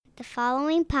The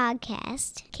following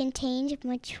podcast contains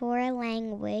mature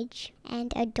language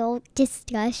and adult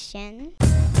discussion.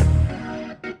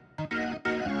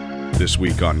 This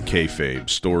week on Kayfabe,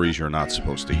 stories you're not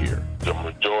supposed to hear. The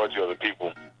majority of the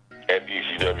people at the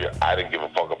ECW, I didn't give a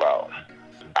fuck about.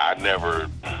 I never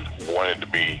wanted to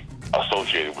be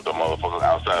associated with the motherfuckers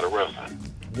outside of wrestling.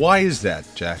 Why is that,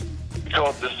 Jack?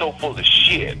 Because they're so full of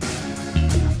shit.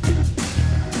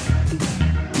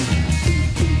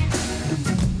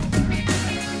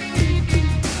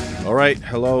 All right,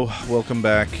 hello, welcome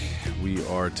back. We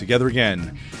are together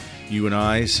again. You and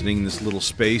I sitting in this little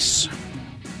space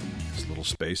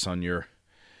on your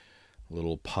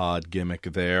little pod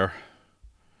gimmick there.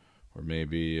 Or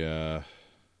maybe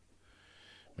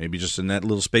just in that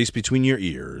little space between your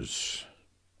ears.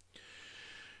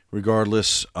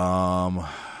 Regardless, our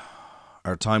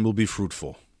time will be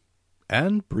fruitful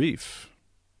and brief.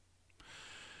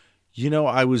 You know,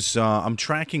 I'm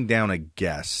tracking down a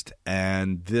guest,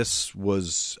 and this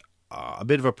was a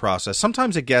bit of a process.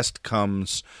 Sometimes a guest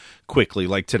comes quickly,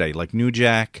 like today, like New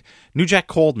Jack. New Jack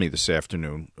called me this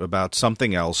afternoon about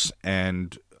something else,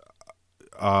 and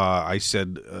I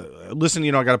said, listen,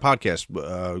 I got a podcast.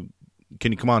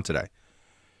 Can you come on today?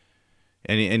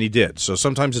 And he did. So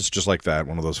sometimes it's just like that,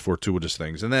 one of those fortuitous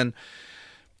things. And then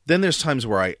there's times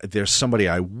where there's somebody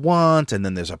I want, and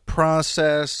then there's a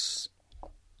process.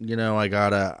 I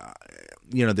gotta,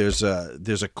 there's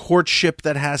a courtship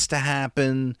that has to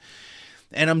happen,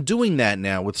 and I'm doing that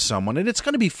now with someone, and it's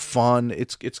going to be fun.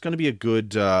 It's going to be a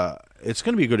good,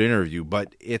 interview,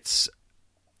 but it's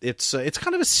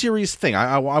kind of a serious thing.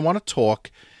 I want to talk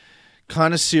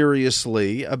kind of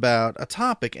seriously about a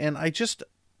topic, and I just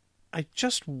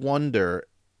wonder,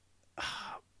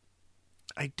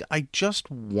 I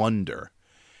just wonder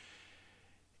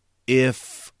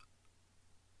if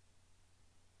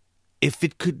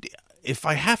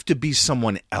I have to be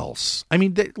someone else. I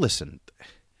mean, listen,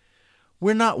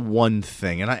 we're not one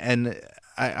thing, and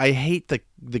I hate the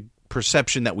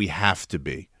perception that we have to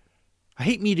be. I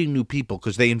hate meeting new people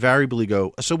because they invariably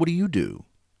go, so what do you do?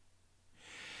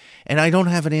 And I don't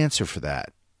have an answer for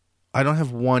that. I don't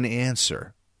have one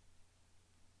answer.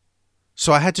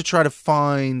 So I had to try to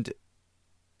find,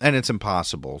 and it's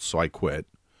impossible, so I quit,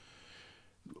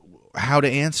 how to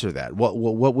answer that. What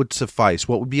would suffice?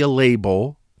 What would be a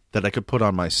label that I could put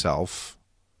on myself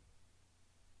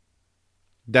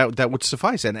that would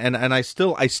suffice? And I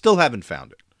still haven't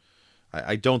found it.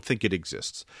 I don't think it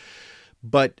exists.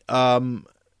 But Brian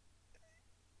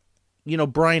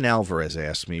Alvarez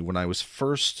asked me when we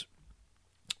first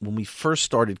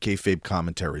started Kayfabe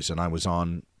Commentaries, and I was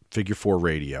on Figure 4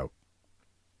 Radio.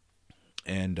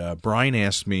 And Brian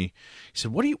asked me, he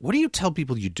said, "What do you tell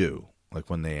people you do?" Like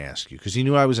when they ask you, because he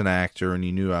knew I was an actor, and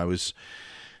he knew I was,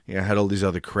 I had all these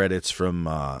other credits from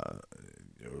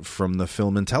the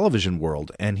film and television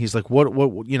world, and he's like, "What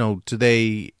do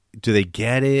they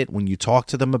get it when you talk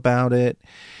to them about it?"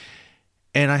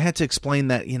 And I had to explain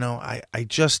that, I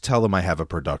just tell them I have a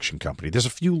production company. There's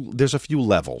a few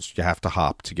levels you have to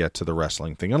hop to get to the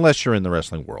wrestling thing, unless you're in the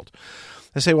wrestling world.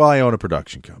 I say, "Well, I own a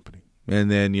production company,"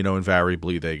 and then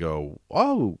invariably they go,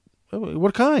 "Oh.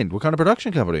 What kind of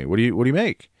production company? What do you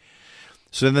make?"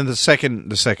 So then the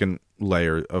second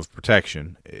layer of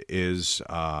protection is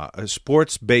a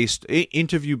sports-based,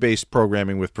 interview-based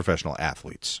programming with professional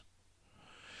athletes.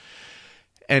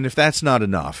 And if that's not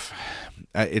enough,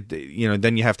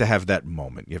 then you have to have that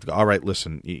moment. You have to go, all right,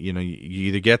 listen, you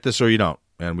either get this or you don't,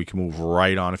 and we can move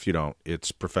right on if you don't.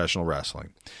 It's professional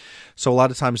wrestling. So a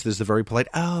lot of times there's the very polite,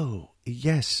 "Oh,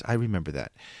 yes, I remember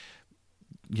that."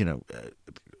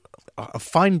 A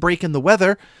fine break in the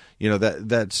weather,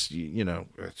 that's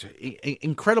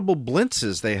incredible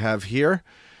blintzes they have here.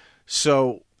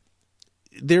 So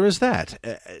there is that.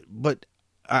 But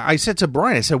I said to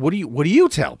Brian, I said, what do you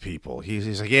tell people?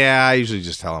 He's like, "Yeah, I usually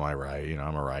just tell them I write.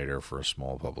 I'm a writer for a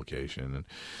small publication." And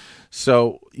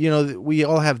so, we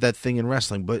all have that thing in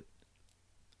wrestling, but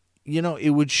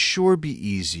it would sure be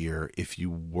easier if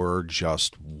you were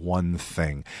just one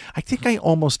thing. I think I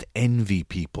almost envy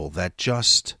people that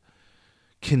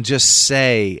can just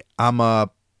say, "I'm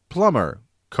a plumber,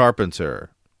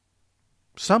 carpenter,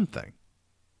 something,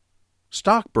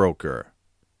 stockbroker,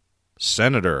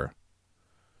 senator,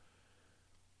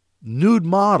 nude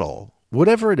model,"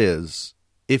 whatever it is.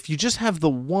 If you just have the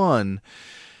one,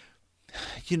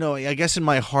 I guess in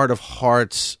my heart of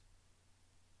hearts,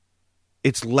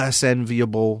 it's less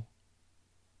enviable,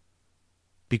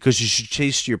 because you should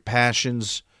chase your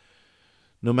passions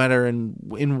no matter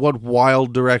in what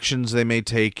wild directions they may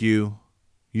take you.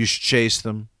 You should chase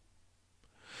them.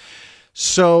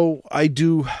 So I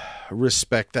do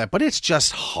respect that, but it's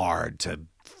just hard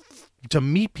to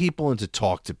meet people and to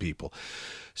talk to people.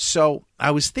 So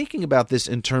I was thinking about this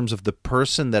in terms of the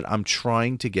person that I'm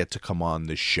trying to get to come on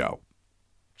the show.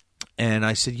 And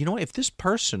I said, you know, if this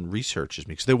person researches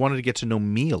me, because they wanted to get to know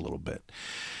me a little bit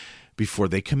before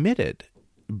they committed,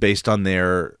 based on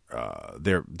their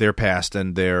past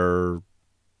and their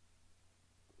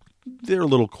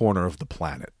little corner of the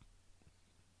planet.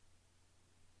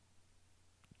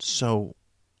 So,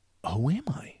 who am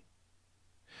I?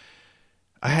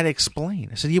 I had to explain.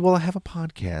 I said, yeah, well, I have a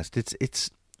podcast. It's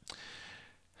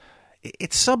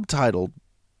subtitled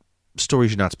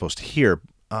 "Stories You're Not Supposed to Hear,"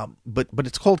 but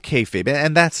it's called kayfabe,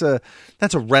 and that's a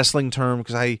wrestling term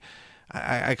because I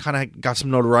kind of got some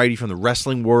notoriety from the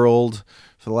wrestling world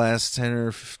for the last 10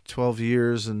 or 12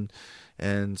 years, and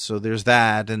so there's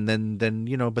that, and then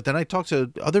you know, but then I talk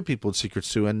to other people at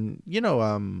Secrets too, and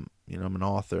I'm an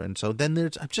author, and so then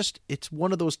it's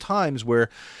one of those times where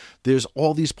there's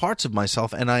all these parts of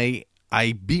myself, and I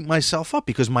beat myself up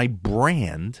because my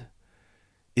brand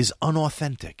is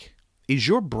unauthentic. Is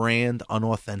your brand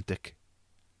unauthentic?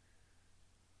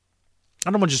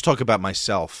 I don't want to just talk about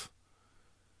myself.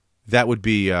 That would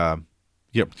be,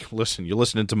 listen, you're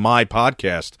listening to my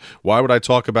podcast. Why would I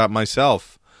talk about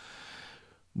myself?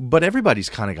 But everybody's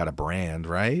kind of got a brand,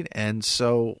 right? And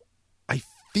so I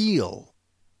feel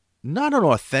not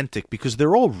unauthentic because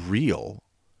they're all real,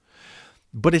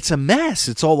 but it's a mess.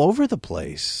 It's all over the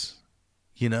place,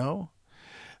 you know?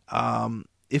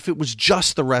 If it was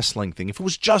just the wrestling thing,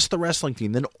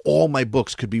 then all my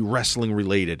books could be wrestling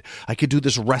related. I could do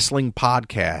this wrestling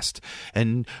podcast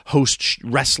and host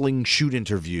wrestling shoot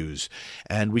interviews,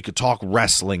 and we could talk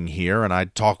wrestling here, and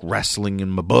I'd talk wrestling in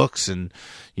my books, and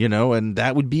and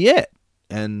that would be it.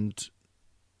 And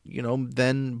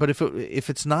then, but if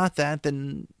it's not that,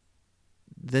 then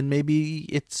maybe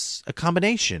it's a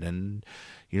combination, and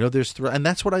there's and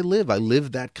that's what I live. I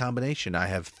live that combination.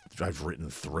 I've written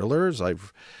thrillers.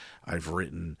 I've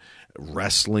written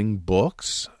wrestling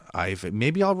books.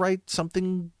 Maybe I'll write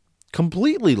something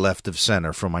completely left of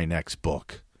center for my next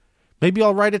book. Maybe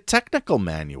I'll write a technical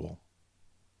manual.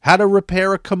 How to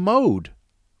repair a commode,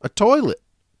 a toilet.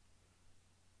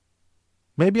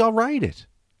 Maybe I'll write it.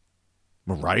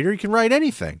 I'm a writer, you can write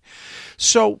anything.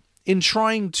 So in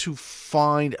trying to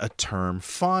find a term,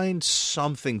 find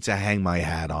something to hang my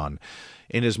hat on,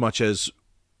 in as much as,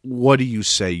 what do you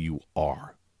say you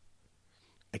are?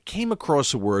 I came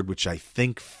across a word which I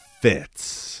think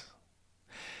fits.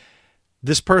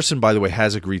 This person, by the way,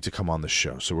 has agreed to come on the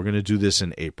show, so we're going to do this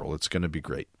in April. It's going to be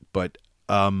great. But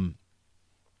so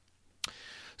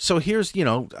here's,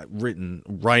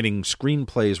 writing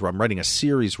screenplays, where I'm writing a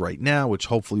series right now, which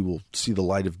hopefully will see the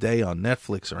light of day on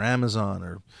Netflix or Amazon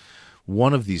or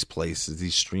one of these places,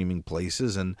 these streaming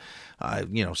places. And,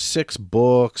 6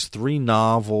 books, 3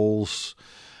 novels.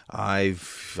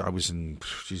 I've been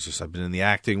in the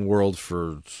acting world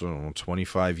for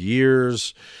 25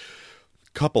 years.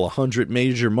 Couple of 100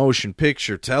 major motion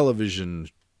picture, television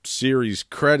series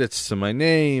credits to my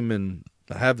name, and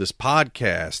I have this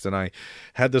podcast, and I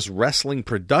had this wrestling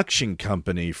production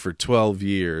company for 12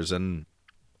 years, and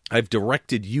I've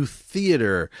directed youth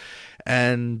theater,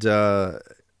 and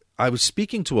I was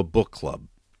speaking to a book club,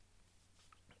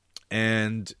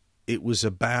 and it was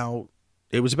about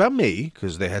me,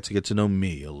 because they had to get to know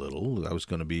me a little. I was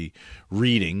going to be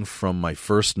reading from my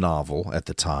first novel at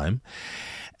the time,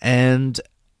 and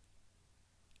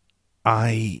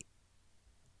I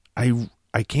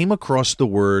came across the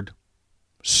word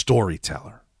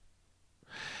storyteller.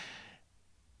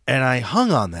 And I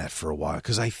hung on that for a while,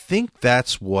 because I think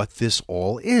that's what this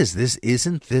all is.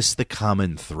 Isn't this the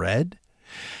common thread?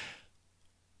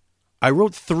 I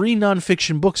wrote 3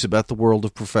 nonfiction books about the world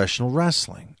of professional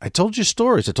wrestling. I told you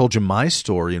stories. I told you my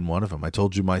story in one of them. I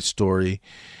told you my story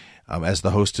as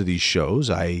the host of these shows.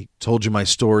 I told you my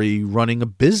story running a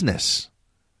business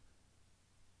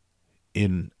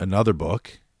in another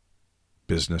book,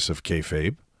 Business of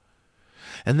Kayfabe.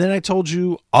 And then I told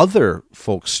you other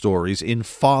folks' stories in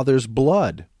Father's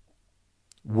Blood,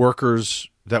 workers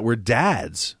that were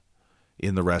dads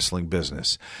in the wrestling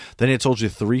business. Then I told you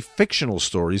 3 fictional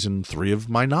stories in 3 of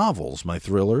my novels, my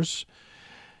thrillers.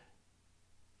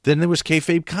 Then there was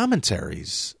Kayfabe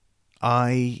Commentaries.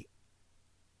 I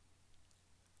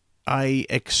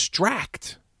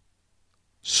extract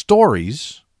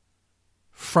stories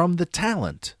from the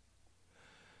talent.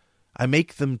 I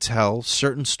make them tell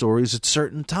certain stories at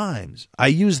certain times. I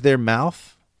use their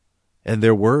mouth and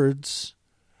their words,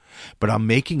 but I'm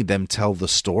making them tell the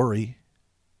story.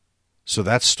 So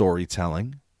that's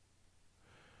storytelling.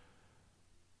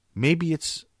 Maybe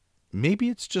it's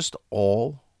just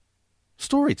all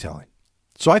Storytelling.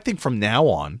 So I think from now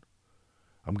on,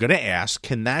 I'm going to ask,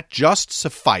 can that just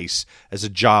suffice as a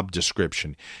job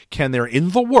description? Can there in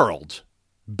the world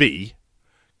be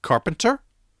carpenter,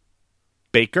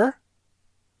 baker,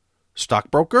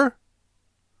 stockbroker,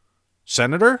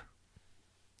 senator,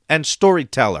 and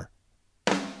storyteller?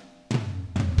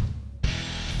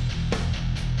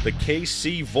 The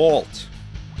KC Vault.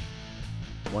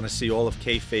 Want to see all of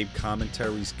Kayfabe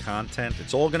Commentary's content?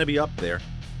 It's all going to be up there.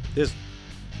 There's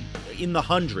in the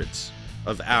hundreds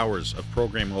of hours of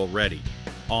programming already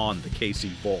on the KC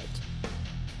Vault.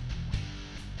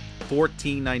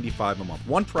 $14.95 a month.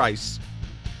 One price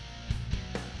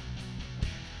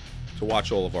to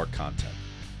watch all of our content.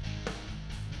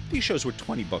 These shows were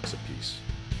 $20 a piece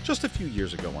just a few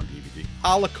years ago on DVD.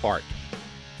 A la carte.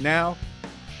 Now,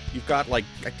 you've got I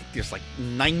think there's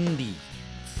 90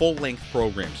 full-length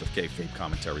programs of Kayfabe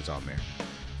Commentaries on there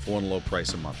for one low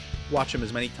price a month. Watch them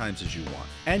as many times as you want.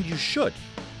 And you should.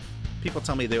 People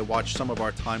tell me they watch some of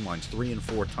our timelines 3 and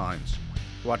 4 times.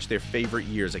 Watch their favorite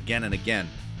years again and again.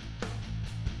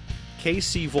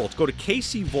 KC Vault. Go to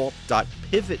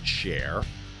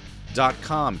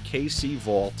kcvault.pivotshare.com.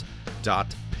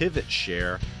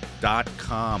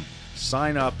 kcvault.pivotshare.com.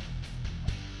 Sign up.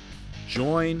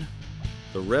 Join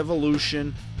the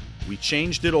revolution. We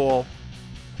changed it all.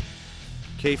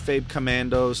 Kayfabe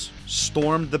Commandos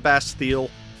stormed the Bastille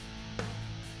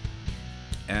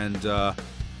and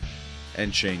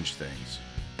changed things.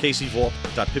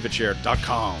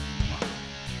 kcvault.pivotshare.com.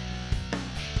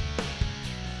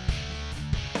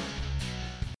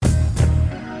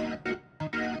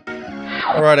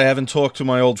 All right, I haven't talked to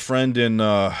my old friend in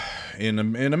a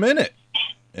minute,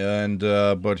 and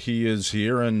but he is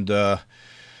here, and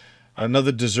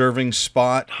another deserving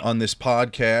spot on this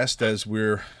podcast as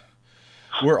we're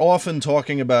often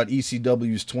talking about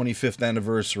ECW's 25th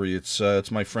anniversary. It's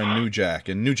my friend New Jack,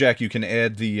 and New Jack, you can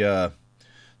add the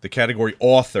category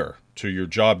author to your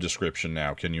job description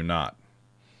now, can you not?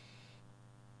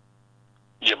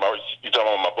 Yeah, you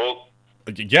talking about my book?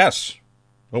 Yes.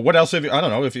 Well, what else have you? I don't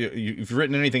know if you've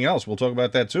written anything else. We'll talk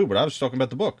about that too. But I was talking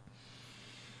about the book.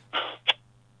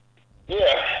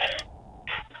 Yeah.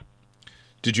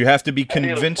 Did you have to be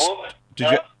convinced?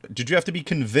 Did you have to be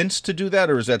convinced to do that,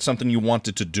 or is that something you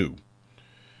wanted to do?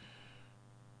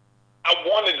 I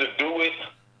wanted to do it,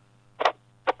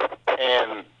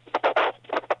 and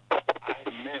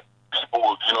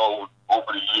people,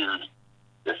 over the years,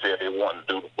 they said they wanted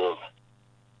to do the book,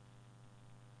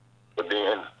 but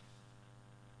then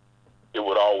it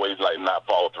would always not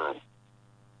follow through.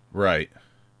 Right.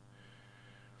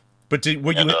 But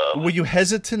were you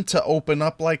hesitant to open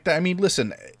up like that? I mean,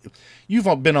 listen,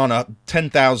 you've been on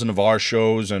 10,000 of our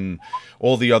shows and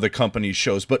all the other companies'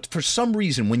 shows, but for some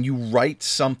reason, when you write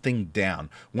something down,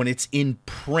 when it's in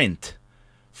print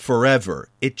forever,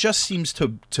 it just seems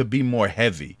to be more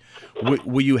heavy.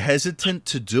 Were you hesitant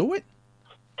to do it?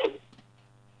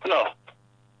 No,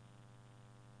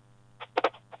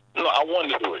 I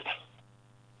wanted to do it.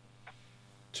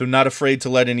 So not afraid to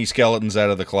let any skeletons out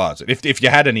of the closet, if you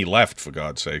had any left, for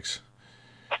God's sakes.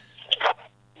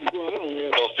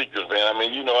 No secrets, man. I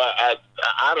mean,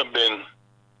 I'd have been.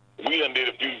 We done did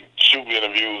a few shoot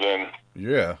interviews, and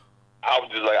yeah, I was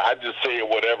just I just say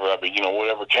whatever. I mean,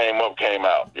 whatever came up, came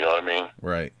out. You know what I mean?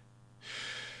 Right.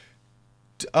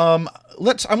 I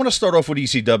want to start off with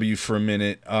ECW for a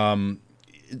minute.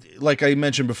 Like I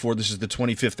mentioned before, this is the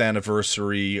 25th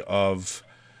anniversary of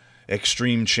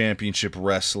Extreme Championship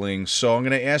Wrestling. So I'm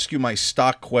going to ask you my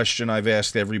stock question I've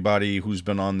asked everybody who's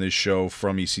been on this show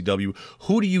from ECW.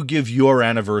 Who do you give your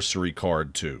anniversary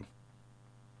card to?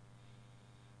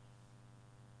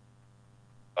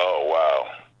 Oh, wow.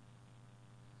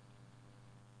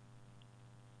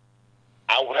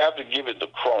 I would have to give it to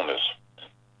Cronus.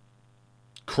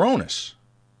 Cronus?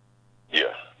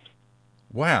 Yeah.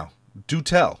 Wow. Do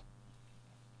tell.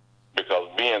 Because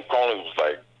being Cronus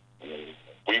was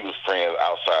we was friends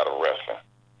outside of wrestling,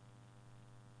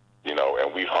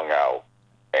 and we hung out,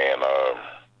 and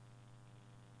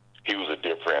he was a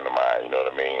dear friend of mine, you know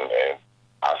what I mean, and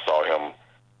I saw him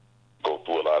go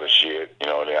through a lot of shit, and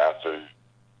then after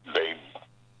they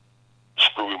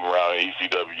screwed him around in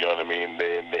ECW, you know what I mean,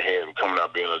 they had him coming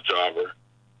out being a jobber,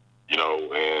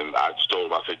 and I just told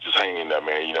him, I said, just hang in there,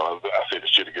 man, I said,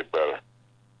 this shit'll get better,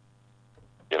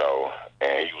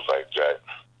 and he was like, Jack,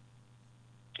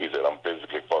 he said, I'm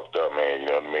physically fucked up, man, you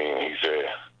know what I mean? He said,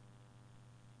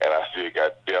 and I still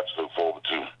got death to look forward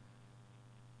to,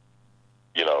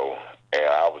 and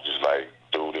I was just like,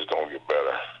 dude, it's going to get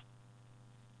better.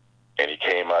 And he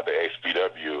came out to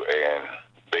XPW, and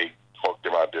they fucked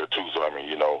him out there, too, so, I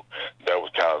mean, that was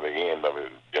kind of the end of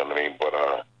it, you know what I mean? But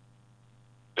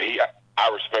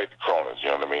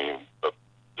what I mean?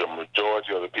 The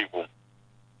majority of the people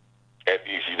at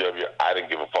the ECW, I didn't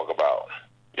give a fuck about.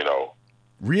 You know,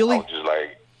 Really? I was just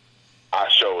like, I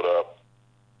showed up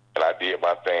and I did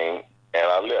my thing and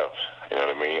I left. You know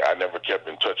what I mean? I never kept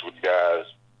in touch with you guys.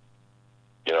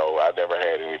 You know, I never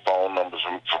had any phone numbers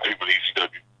from people at ECW.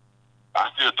 I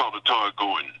still talk to Todd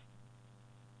Gordon.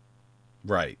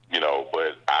 Right. You know,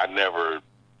 but I never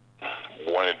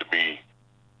wanted to be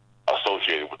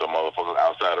associated with the motherfuckers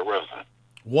outside of wrestling.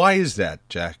 Why is that,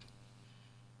 Jack?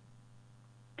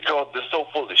 Because they're so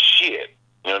full of shit.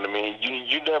 You know what I mean?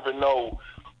 You never know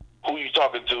who you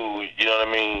talking to. You know what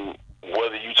I mean?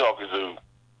 Whether you talking to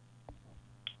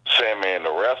Sandman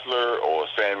the wrestler or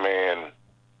Sandman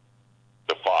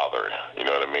the father. You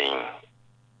know what I mean?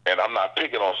 And I'm not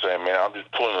picking on Sandman. I'm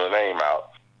just pulling the name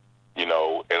out. You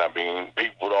know, and I mean,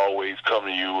 people would always come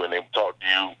to you and they would talk to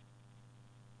you,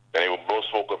 and they would both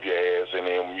smoke up your ass, and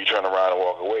then when you turn around and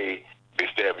walk away, they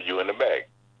stab you in the back.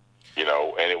 You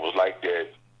know, and it was like that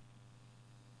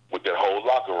with that whole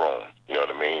locker room. You know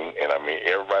what I mean? And I mean,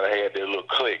 everybody had their little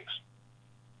cliques.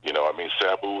 You know, I mean,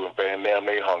 Sabu and Van Dam,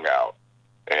 they hung out,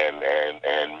 and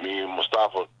me and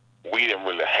Mustafa, we didn't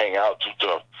really hang out too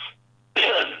tough,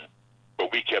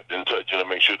 but we kept in touch, you know, to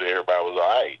make sure that everybody was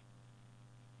all right.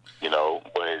 You know,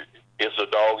 but it's a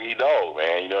dog-eat-dog,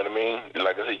 man. You know what I mean?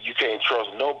 Like I said, you can't trust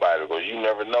nobody because you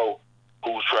never know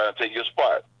who's trying to take your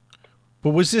spot. But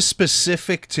was this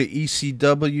specific to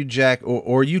ECW, Jack,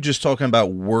 or are you just talking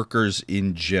about workers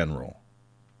in general?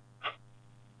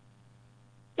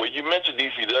 Well, you mentioned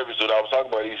ECW, so I was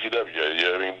talking about ECW, you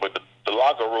know what I mean? But the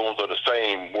locker rooms are the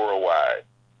same worldwide.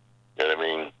 You know what I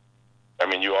mean? I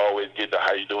mean, you always get the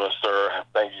 "how you doing, sir?"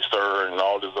 "Thank you, sir," and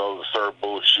all this other sir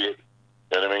bullshit.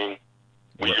 You know what I mean?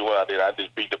 We just went out there, I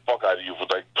just beat the fuck out of you for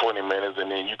like 20 minutes,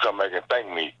 and then you come back and thank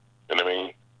me. You know what I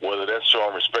mean? Whether that's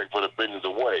showing respect for the business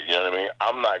or what, you know what I mean?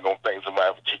 I'm not going to thank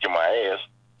somebody for kicking my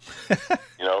ass.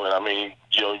 You know, and I mean,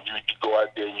 you know, you go out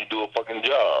there and you do a fucking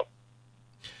job.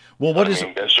 Well, that's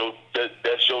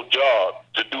your job,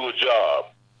 to do a job.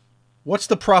 What's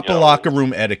the proper locker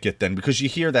room etiquette then? Because you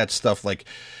hear that stuff like,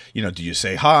 you know, do you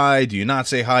say hi? Do you not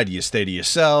say hi? Do you stay to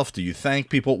yourself? Do you thank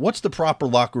people? What's the proper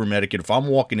locker room etiquette if I'm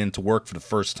walking into work for the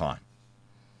first time?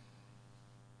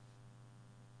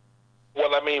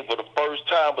 Well, I mean, for the first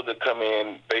time when they come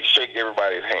in, they shake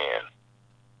everybody's hand.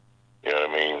 You know what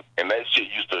I mean? And that shit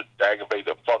used to aggravate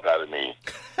the fuck out of me.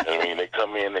 You know what I mean? They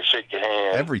come in, they shake your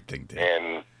hand. Everything did.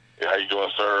 And how you doing,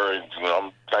 sir? And, you know,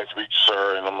 I'm nice to meet you,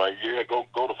 sir. And I'm like, yeah, go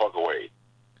the fuck away.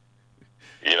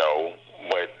 You know,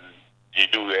 but you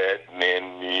do that, and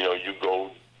then, you know, you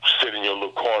go sit in your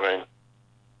little corner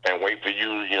and wait for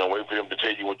them to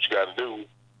tell you what you got to do.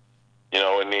 You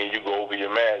know, and then you go over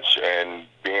your match, and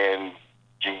then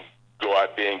you go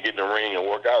out there and get in the ring and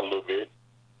work out a little bit,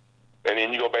 and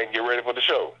then you go back and get ready for the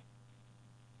show.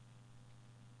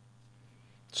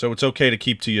 So it's okay to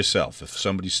keep to yourself if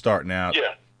somebody's starting out?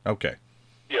 Yeah. Okay.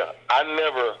 Yeah.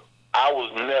 I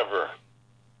was never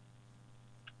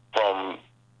from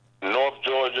North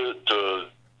Georgia to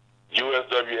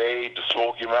USWA to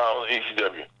Smoky Mountain,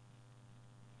 ECW.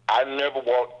 I never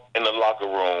walked in the locker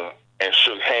room and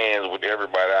shook hands with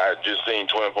everybody I had just seen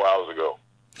 24 hours ago.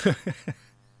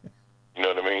 You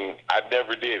know what I mean? I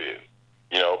never did it,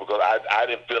 you know, because I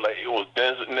didn't feel like it was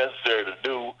necessary to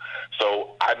do,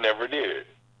 so I never did it.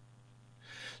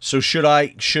 So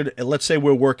let's say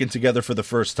we're working together for the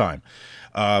first time.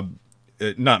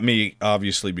 Not me,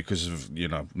 obviously, because of, you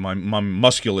know, my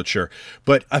musculature.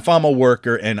 But if I'm a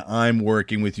worker and I'm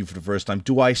working with you for the first time,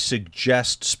 do I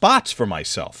suggest spots for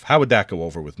myself? How would that go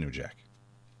over with New Jack?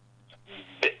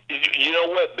 You know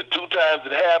what? The 2 times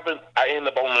it happened, I end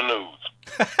up on the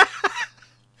news.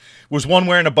 Was one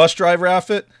wearing a bus driver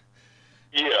outfit?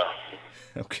 Yeah.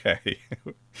 Okay.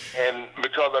 And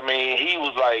because, I mean, he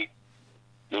was like,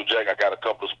 New Jack, I got a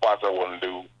couple of spots I want to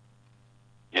do.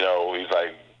 You know, he's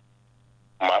like,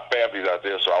 my family's out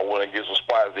there, so I want to get some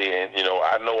spots in. You know,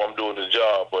 I know I'm doing the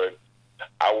job, but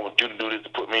I want you to do this to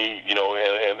put me, you know,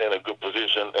 in a good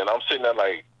position. And I'm sitting there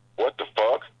like, what the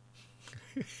fuck?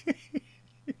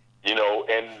 You know,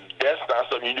 and that's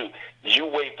not something you do. You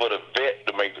wait for the vet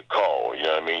to make the call. You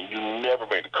know what I mean? You never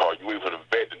make the call. You wait for the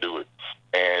vet to do it.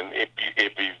 And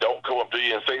if you don't come up to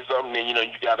you and say something, then, you know,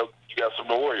 you got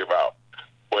something to worry about.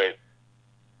 But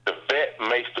the vet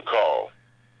makes the call.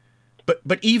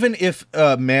 But even if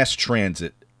Mass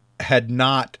Transit had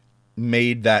not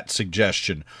made that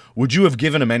suggestion, would you have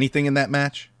given him anything in that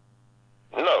match?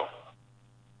 No.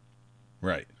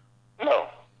 Right. No.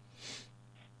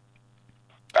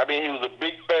 I mean, he was a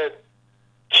big fat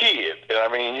kid. And I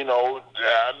mean, you know,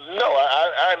 no,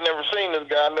 I never seen this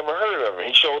guy. I never heard of him.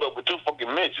 He showed up with 2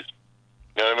 fucking midgets.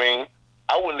 You know what I mean?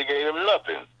 I wouldn't have gave him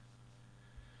nothing.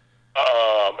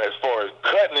 As far as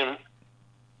cutting him,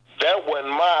 that wasn't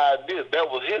my idea. That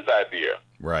was his idea.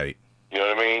 Right. You know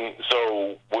what I mean?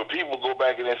 So when people go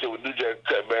back and they say, well, New Jack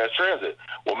cut Mass Transit.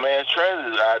 Well, Mass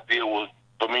Transit's idea was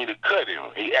for me to cut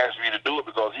him. He asked me to do it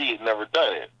because he had never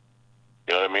done it.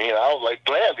 You know what I mean? I was like,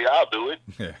 gladly, I'll do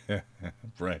it.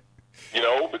 Right. You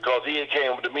know, because he had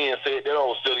came to me and said that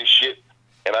old silly shit.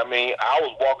 And I mean, I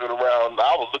was walking around,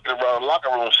 I was looking around the locker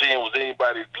room, seeing was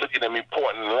anybody looking at me,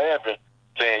 pointing and laughing,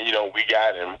 saying, you know, we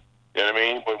got him. You know what I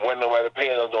mean? But wasn't nobody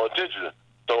paying us no attention.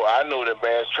 So I knew that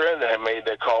Mass Transit had made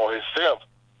that call himself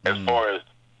as far as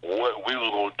what we was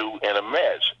going to do in a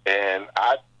match. And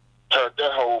I turned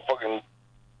that whole fucking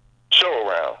show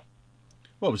around.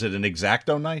 What was it, an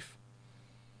X-Acto knife?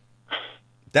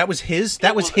 That was his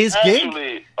gig?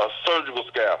 Actually a surgical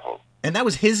scalpel. And that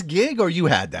was his gig, or you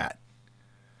had that?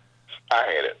 I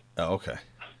had it. Oh, okay.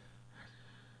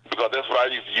 Because that's what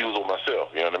I used to use on myself,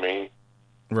 you know what I mean?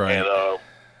 Right. And,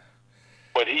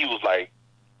 but he was like,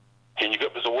 can you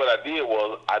get me? So what I did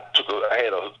was I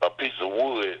had a piece of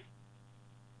wood,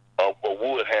 a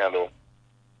wood handle,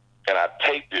 and I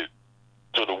taped it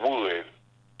to the wood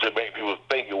to make people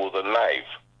think it was a knife.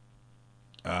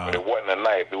 But it wasn't a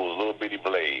knife. It was a little bitty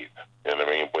blade. You know what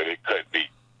I mean? But it cut deep.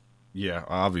 Yeah,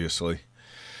 obviously.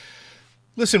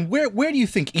 Listen, where do you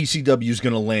think ECW is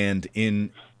going to land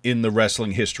in the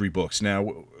wrestling history books?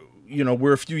 Now, you know,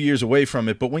 we're a few years away from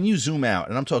it, but when you zoom out,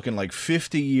 and I'm talking like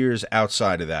 50 years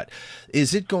outside of that,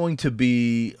 is it going to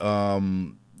be,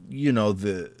 you know,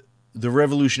 the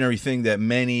revolutionary thing that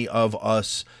many of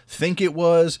us think it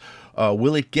was?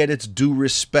 Will it get its due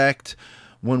respect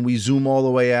when we zoom all the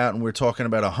way out and we're talking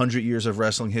about 100 years of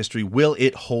wrestling history? Will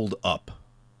it hold up?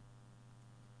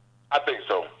 I think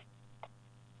so.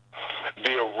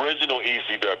 The original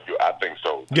ECW, I think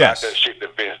so. Yes. Not that shit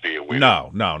that Vince did with it. No.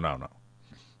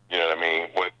 You know what I mean?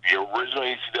 But the original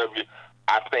ECW,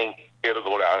 I think it'll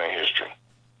go down in history.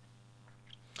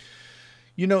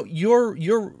 You know,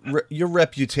 your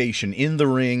reputation in the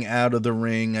ring, out of the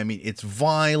ring, I mean, it's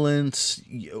violence,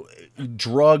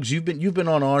 drugs. You've been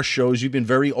on our shows. You've been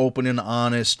very open and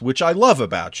honest, which I love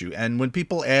about you. And when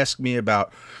people ask me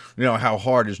about, you know, how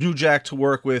hard is New Jack to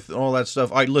work with, all that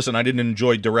stuff, I didn't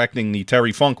enjoy directing the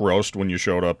Terry Funk roast when you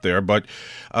showed up there, but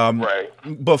Right.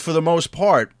 But for the most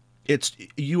part, it's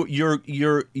you're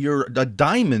a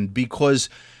diamond because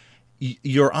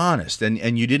you're honest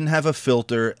and you didn't have a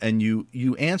filter and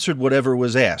you answered whatever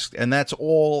was asked. And that's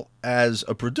all as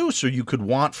a producer you could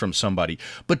want from somebody.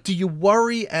 But do you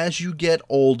worry as you get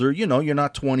older, you know, you're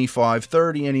not 25,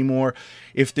 30 anymore,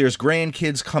 if there's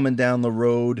grandkids coming down the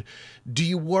road, do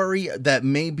you worry that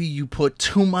maybe you put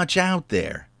too much out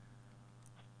there?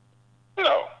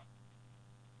 No.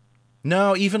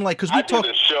 No, even like, because we talked.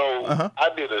 I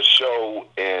did a show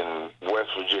in West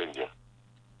Virginia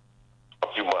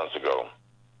a few months ago,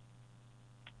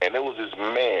 and there was this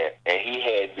man, and he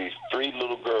had these 3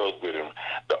 little girls with him.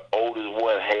 The oldest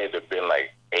one had to have been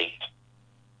like 8,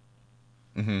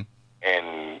 and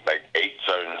like 8,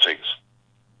 7, 6,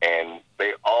 and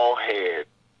they all had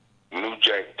New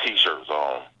Jack T-shirts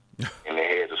on, and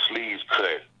they had the sleeves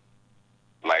cut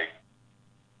like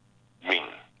me,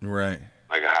 Right.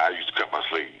 like how I used to cut my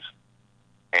sleeves.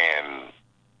 And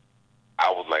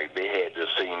I was like, they had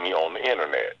just seen me on the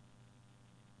internet.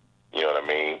 You know what I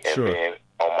mean? Sure. And then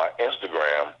on my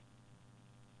Instagram,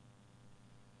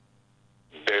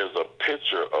 there's a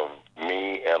picture of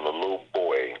me and a little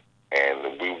boy,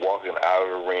 and we walking out of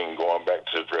the ring, going back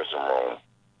to the dressing room,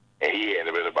 and he had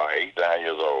been about 8, 9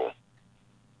 years old.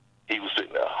 He was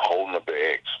sitting there holding up the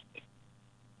X.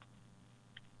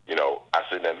 You know, I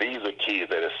said, now these are kids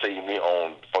that have seen me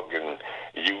on fucking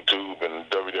YouTube and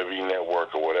WWE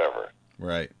Network or whatever.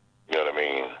 Right. You know what I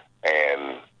mean?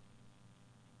 And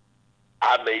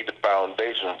I laid the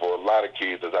foundation for a lot of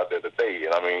kids that's out there today.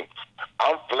 And I mean,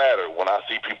 I'm flattered when I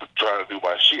see people trying to do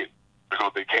my shit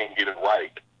because they can't get it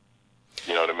right.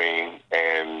 You know what I mean?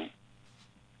 And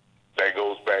that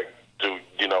goes back to,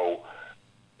 you know,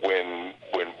 when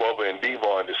Bubba and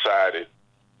Devon decided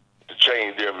to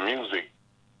change their music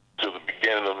to the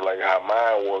beginning of like how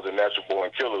mine was the Natural Born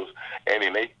Killers, and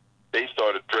then they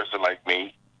started dressing like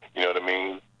me. You know what I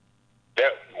mean?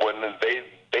 That when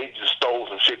they just stole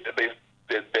some shit that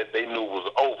they knew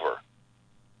was over.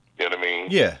 You know what I mean?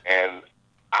 Yeah. And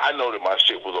I know that my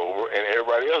shit was over, and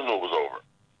everybody else knew it was over.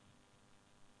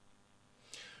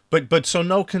 But so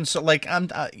no like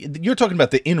you're talking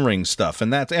about the in-ring stuff,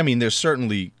 and that's, I mean, there's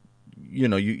certainly, you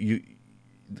know, you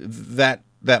that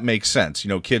that makes sense. You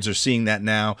know, kids are seeing that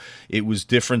now. It was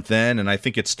different then, and I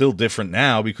think it's still different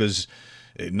now because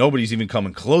nobody's even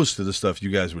coming close to the stuff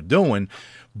you guys were doing.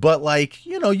 But, like,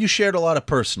 you know, you shared a lot of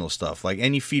personal stuff. Like,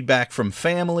 any feedback from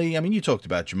family? I mean, you talked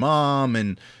about your mom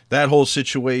and that whole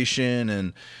situation.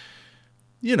 And,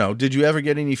 you know, did you ever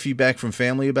get any feedback from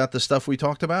family about the stuff we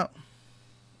talked about?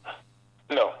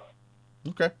 No.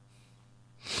 Okay.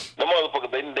 The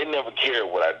motherfuckers, they never cared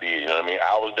what I did. You know what I mean?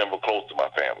 I was never close to my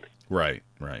family. Right.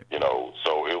 You know,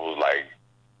 so it was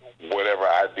like, whatever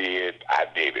I did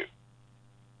it.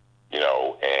 You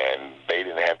know, and they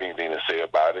didn't have anything to say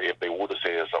about it. If they would have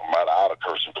said something about it, I would have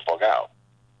cursed them the fuck out.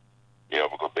 You know,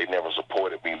 because they never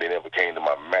supported me. They never came to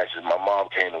my matches. My mom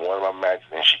came to one of my matches,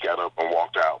 and she got up and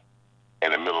walked out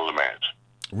in the middle of the match.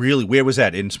 Really? Where was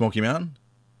that? In Smoky Mountain?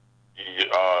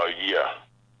 Yeah.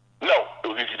 No, it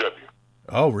was ECW.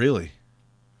 Oh, really?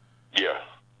 Yeah.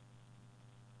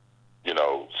 You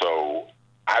know, so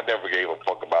I never gave a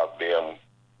fuck about them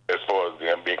as far as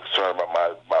them being concerned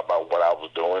about what I was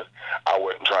doing. I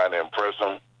wasn't trying to impress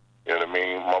them. You know what I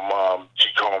mean? My mom,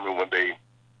 she called me one day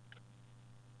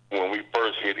when we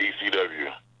first hit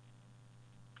ECW.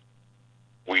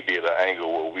 We did an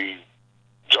angle where we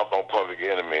jumped on Public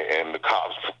Enemy and the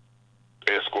cops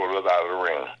escorted us out of the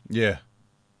ring. Yeah.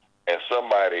 And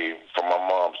somebody from my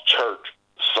mom's church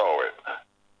saw it.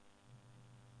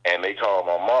 And they called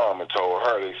my mom and told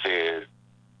her, they said,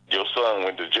 your son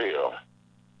went to jail.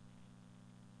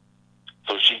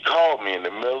 So she called me in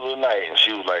the middle of the night and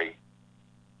she was like,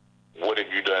 what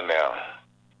have you done now?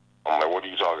 I'm like, what are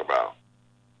you talking about?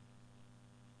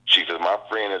 She said, my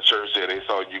friend at church said they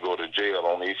saw you go to jail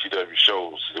on the ECW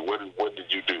shows. She said, what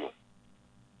did you do?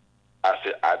 I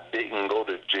said, I didn't go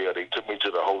to jail. They took me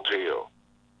to the hotel.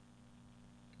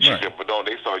 She said, but no,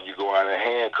 they saw you go out in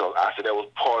handcuffs. I said, that was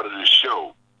part of the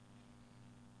show.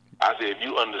 I said, if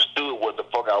you understood what the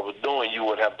fuck I was doing, you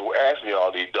wouldn't have to ask me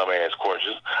all these dumbass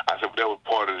questions. I said, but that was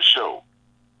part of the show.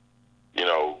 You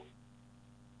know,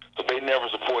 so they never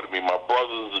supported me. My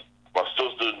brothers, my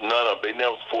sisters, none of them, they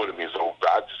never supported me. So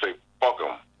I just say, fuck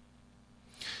them.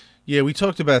 Yeah, we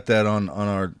talked about that on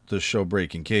the show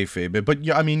Breaking Kayfabe. But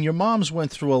I mean, your mom's went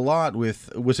through a lot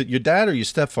with, was it your dad or your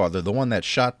stepfather, the one that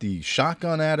shot the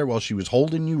shotgun at her while she was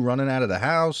holding you, running out of the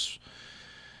house?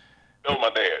 That was my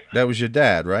dad. That was your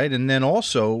dad, right? And then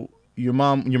also your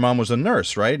mom was a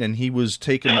nurse, right? And he was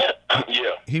taking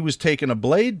he was taking a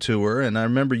blade to her, and I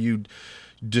remember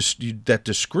that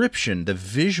description, the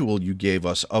visual you gave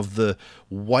us of the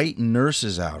white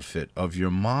nurse's outfit of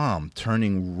your mom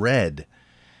turning red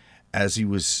as he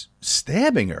was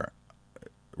stabbing her,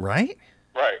 right?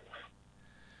 Right.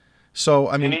 So,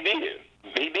 I mean... And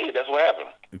he did. That's what happened.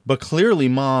 But clearly,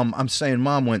 Mom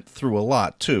went through a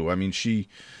lot, too. I mean,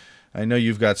 I know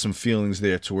you've got some feelings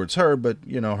there towards her, but,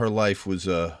 you know, her life was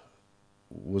a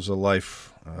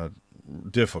life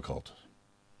difficult.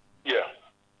 Yeah,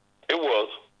 it was.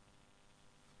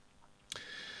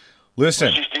 Listen.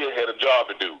 But she still had a job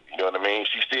to do. You know what I mean?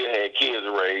 She still had kids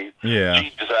to raise. Yeah. She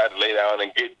decided to lay down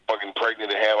and get fucking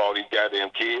pregnant and have all these goddamn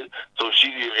kids. So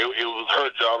it was her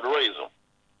job to raise them.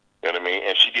 You know what I mean?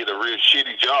 And she did a real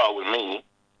shitty job with me.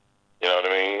 You know what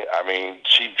I mean? I mean,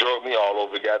 she drove me all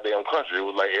over the goddamn country. It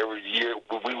was like every year,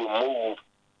 we would move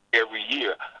every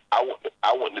year. I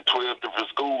went to 12 different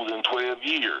schools in 12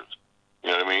 years.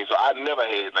 You know what I mean? So I never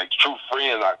had, like, true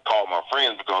friends I called my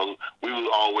friends because we was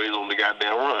always on the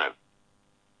goddamn run.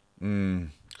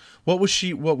 What was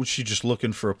she just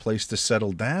looking for a place to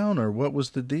settle down, or what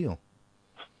was the deal?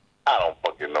 I don't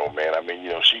fucking know, man. I mean, you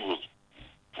know, she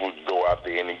would go after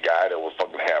any guy that would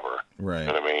fucking have her. Right. You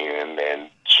know what I mean? And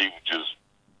she would just,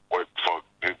 what the fuck,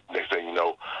 next thing you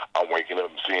know, I'm waking up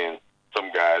and seeing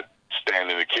some guy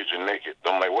standing in the kitchen naked.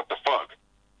 I'm like, what the fuck?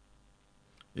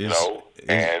 You know?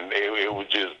 And it was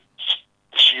just,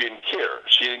 she didn't care.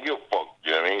 She didn't give a fuck.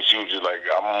 You know what I mean? She was just like,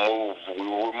 we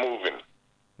were moving.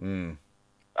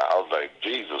 I was like,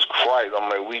 Jesus Christ. I'm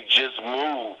like, we just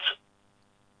moved.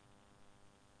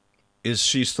 Is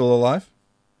she still alive?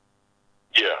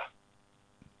 Yeah.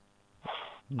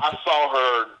 I saw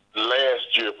her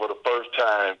last year for the first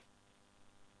time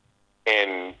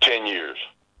in 10 years.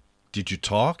 Did you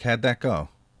talk? How'd that go?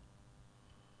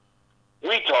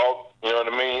 We talked, you know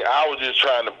what I mean? I was just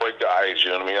trying to break the ice,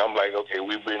 you know what I mean? I'm like, okay,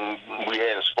 we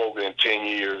hadn't spoken in 10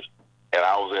 years, and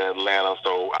I was in Atlanta,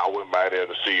 so I went by there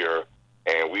to see her,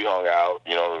 and we hung out,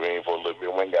 you know what I mean, for a little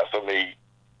bit. Went and got something to eat,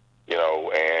 you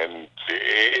know, and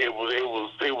it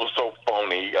was so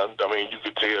phony. I mean, you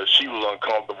could tell she was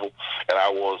uncomfortable, and I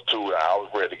was too. And I was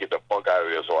ready to get the fuck out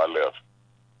of there, so I left.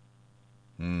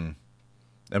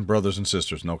 And brothers and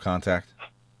sisters, no contact?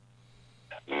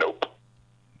 Nope.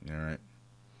 All right.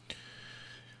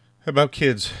 How about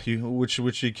kids? Which of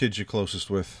your kids you closest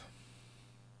with?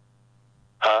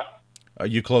 Huh? Are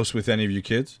you close with any of your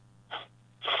kids?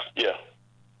 Yeah.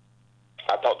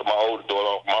 I talk to my oldest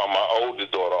daughter, my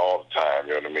oldest daughter all the time.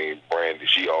 You know what I mean? Brandy,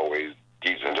 she always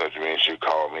keeps in touch with me, and she'll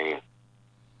call me.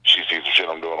 She sees the shit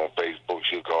I'm doing on Facebook.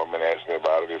 She'll call me and ask me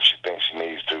about it if she thinks she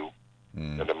needs to. You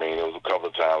know what I mean? It was a couple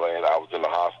of times, and I was in the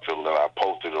hospital, and I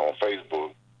posted it on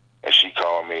Facebook, and she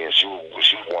called me, and she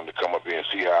wanted to come up here and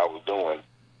see how I was doing.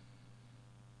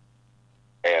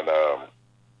 And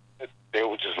they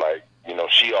were just like, you know,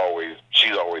 she's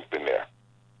always been there.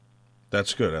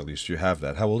 That's good. At least you have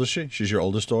that. How old is she? She's your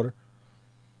oldest daughter?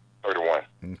 31.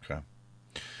 Okay.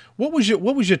 What was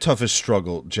your toughest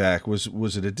struggle, Jack? Was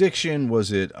it addiction?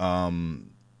 Was it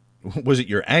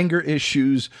your anger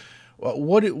issues?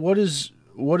 What does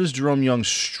Jerome Young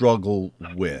struggle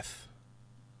with?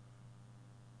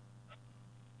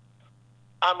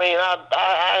 I mean,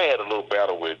 I had a little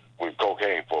battle with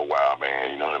cocaine for a while,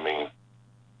 man. You know what I mean?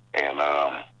 And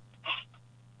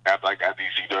after I got to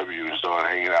ECW and started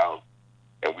hanging out,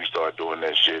 and we started doing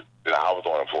that shit, then I was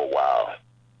on it for a while.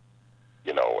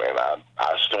 You know, and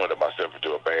I snorted myself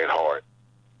into a bad heart.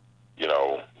 You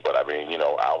know, but I mean, you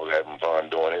know, I was having fun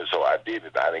doing it, so I did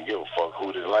it. I didn't give a fuck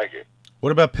who didn't like it.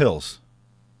 What about pills?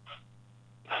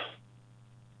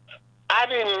 I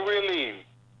didn't really.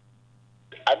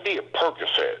 I did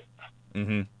Percocet.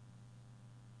 Mm-hmm.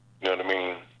 You know what I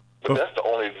mean? But that's the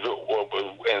only, and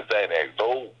Xanax.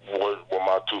 Those were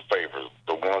my two favorites,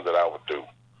 the ones that I would do.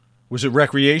 Was it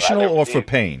recreational or for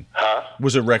pain? Huh?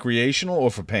 Was it recreational or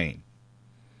for pain?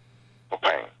 For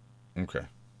pain. Okay.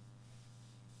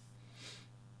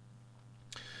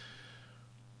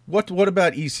 What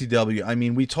about ECW? I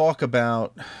mean, we talk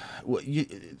about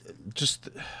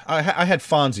I had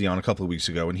Fonzie on a couple of weeks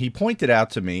ago, and he pointed out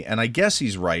to me, and I guess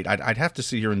he's right. I'd have to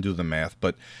sit here and do the math,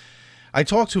 but I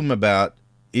talked to him about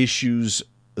issues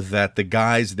that the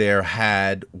guys there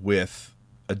had with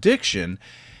addiction,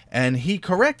 and he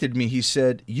corrected me. He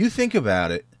said, "You think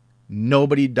about it,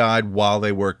 nobody died while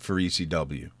they worked for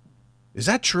ECW." Is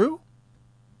that true?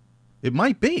 It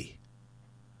might be.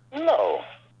 No.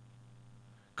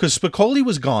 Because Spicoli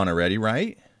was gone already,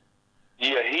 right?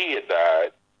 Yeah, he had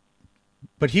died.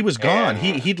 But he was gone.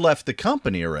 He'd left the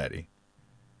company already.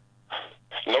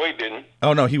 No, he didn't.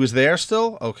 Oh, no, he was there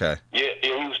still? Okay. Yeah, he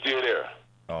was still there.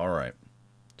 All right.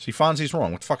 See, Fonzie's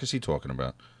wrong. What the fuck is he talking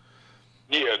about?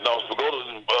 Yeah, no,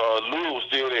 Spicoli, Lou was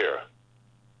still there.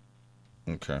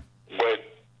 Okay. But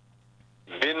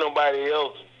didn't nobody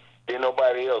else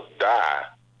die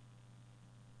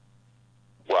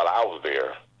while I was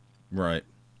there. Right.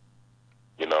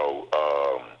 You know,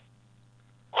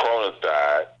 Cronus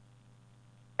died,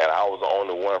 and I was the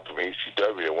only one from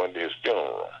ECW that went to his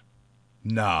funeral.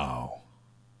 No.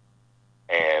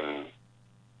 And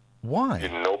why?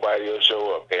 Didn't nobody else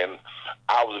show up? And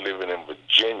I was living in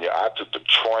Virginia. I took the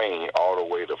train all the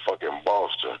way to fucking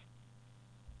Boston.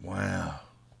 Wow.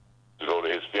 To go to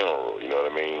his funeral, you know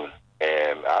what I mean?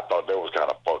 And I thought that was kind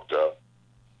of fucked up.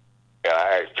 And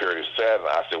I asked Curtis Satin,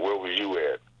 I said, "Where was you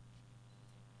at?"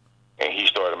 And he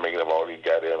started making up all these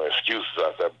goddamn excuses.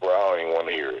 I said, "Bro, I don't even want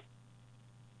to hear it."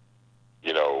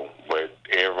 You know, but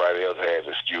everybody else had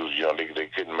excuses. You know, they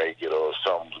couldn't make it, or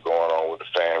something was going on with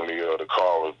the family, or the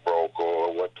car was broke,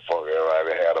 or what the fuck,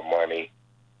 everybody had the money.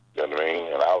 You know what I mean?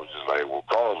 And I was just like, well,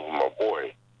 Cronus was my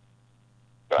boy.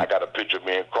 And I got a picture of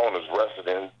me and Cronus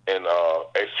wrestling in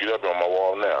XPW on my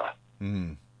wall now.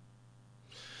 Mm.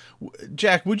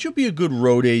 Jack, would you be a good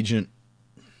road agent?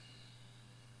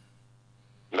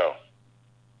 No.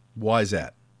 Why is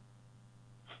that?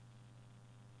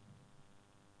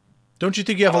 Don't you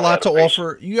think you have a lot to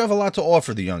offer? You have a lot to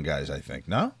offer the young guys, I think,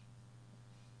 no?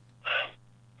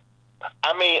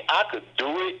 I mean, I could do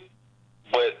it,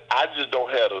 but I just don't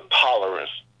have the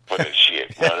tolerance for that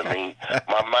shit. You know what I mean?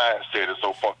 My mindset is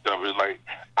so fucked up. It's like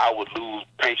I would lose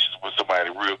patience with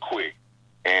somebody real quick.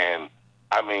 And,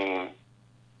 I mean,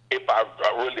 if I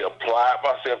really applied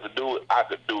myself to do it, I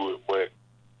could do it, but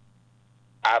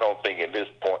I don't think at this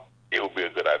point it would be a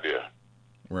good idea.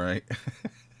 Right.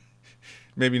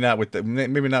 Maybe not with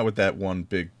that one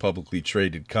big publicly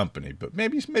traded company, but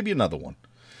maybe another one.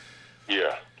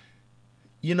 Yeah.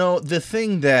 You know, the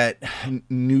thing that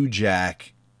New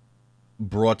Jack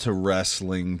brought to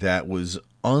wrestling that was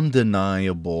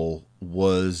undeniable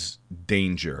was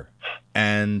danger.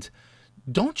 And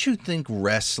don't you think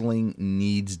wrestling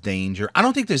needs danger? I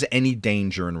don't think there's any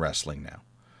danger in wrestling now.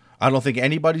 I don't think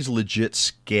anybody's legit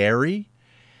scary.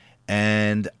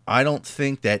 And I don't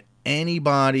think that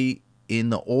anybody in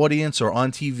the audience or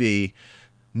on TV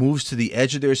moves to the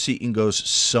edge of their seat and goes,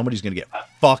 somebody's going to get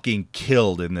fucking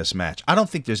killed in this match. I don't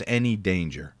think there's any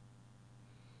danger.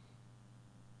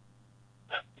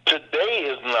 Today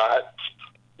is not,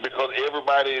 because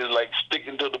everybody is like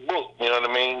sticking to the book. You know what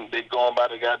I mean? They going by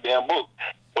the goddamn book.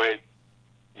 But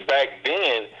back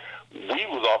then, we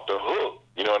was off the hook.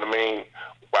 You know what I mean?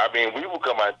 We would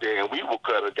come out there and we would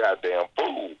cut a goddamn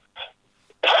fool.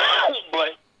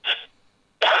 But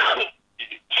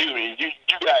excuse me, you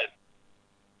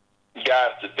got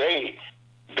guys today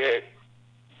that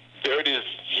they're this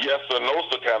yes or no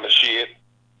kind of shit.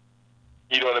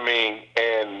 You know what I mean?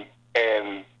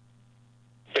 And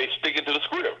they stick it to the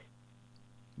script.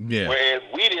 Yeah. Whereas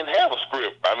we didn't have a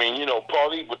script.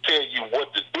 Paulie would tell you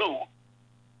what to do,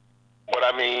 but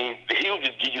he would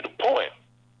just give you the point.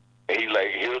 And he's like,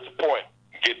 here's the point,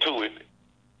 get to it.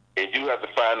 And you have to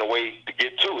find a way to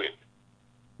get to it.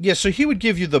 Yeah, so he would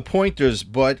give you the pointers,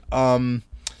 but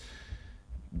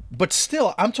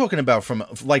still, I'm talking about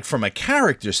from a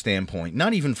character standpoint,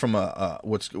 not even from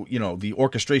the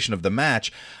orchestration of the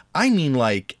match. I mean,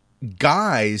 like,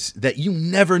 guys that you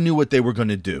never knew what they were going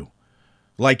to do,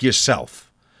 like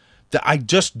yourself. I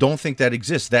just don't think that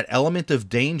exists. That element of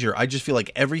danger, I just feel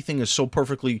like everything is so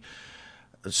perfectly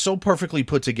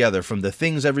put together, from the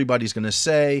things everybody's going to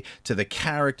say to the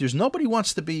characters. Nobody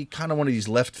wants to be kind of one of these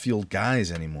left field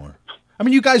guys anymore. I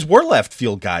mean, you guys were left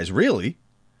field guys, really,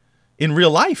 in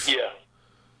real life. Yeah.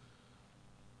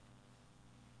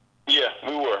 Yeah,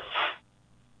 we were.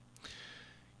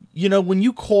 You know, when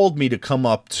you called me to come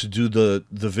up to do the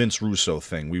Vince Russo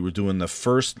thing, we were doing the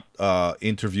first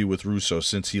interview with Russo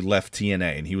since he left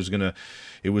TNA, and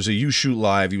it was a You Shoot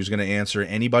Live. He was going to answer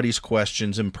anybody's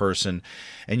questions in person,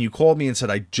 and you called me and said,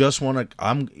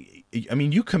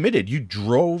 you committed. You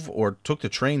drove or took the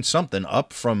train, something,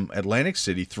 up from Atlantic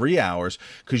City, 3 hours,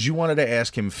 because you wanted to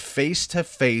ask him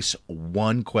face-to-face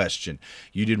one question.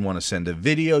 You didn't want to send a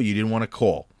video. You didn't want to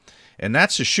call. And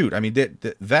that's a shoot. I mean,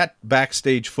 that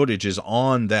backstage footage is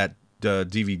on that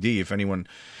DVD. If anyone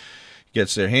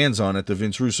gets their hands on it, the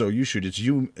Vince Russo You Shoot, it's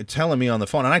you telling me on the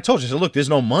phone. And I told you, I said, look, there's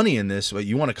no money in this, but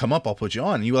you want to come up, I'll put you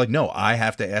on. And you were like, no, I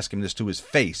have to ask him this to his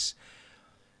face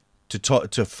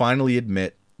to finally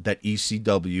admit that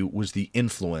ECW was the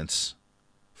influence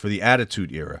for the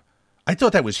Attitude Era. I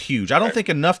thought that was huge. I don't think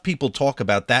enough people talk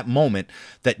about that moment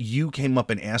that you came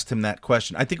up and asked him that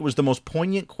question. I think it was the most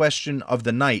poignant question of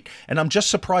the night, and I'm just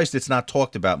surprised it's not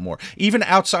talked about more, even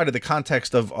outside of the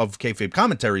context of kayfabe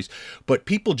commentaries. But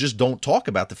people just don't talk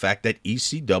about the fact that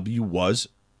ECW was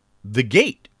the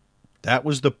gate. That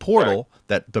was the portal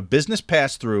that the business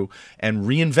passed through and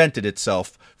reinvented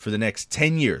itself for the next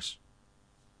 10 years.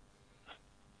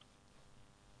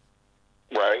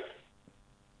 Right.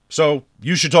 So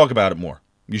you should talk about it more.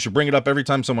 You should bring it up every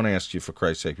time someone asks you, for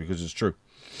Christ's sake, because it's true.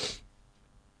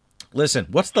 Listen,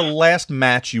 what's the last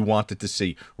match you wanted to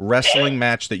see? Wrestling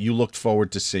match that you looked forward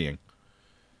to seeing?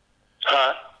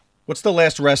 Huh? What's the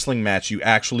last wrestling match you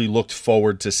actually looked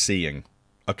forward to seeing?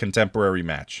 A contemporary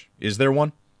match. Is there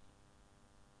one?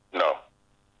 No.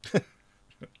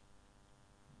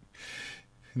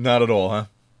 Not at all, huh?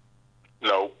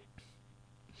 No.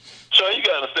 So you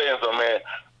gotta understand something, man.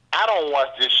 I don't watch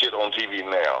this shit on TV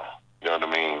now. You know what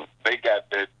I mean? They got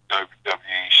that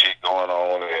WWE shit going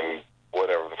on and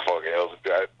whatever the fuck else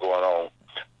got going on.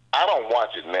 I don't watch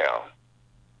it now.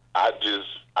 I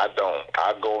don't.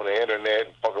 I go on the internet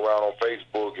and fuck around on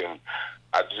Facebook, and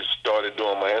I just started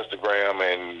doing my Instagram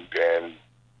and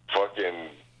fucking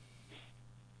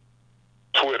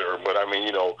Twitter. But I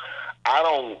mean, I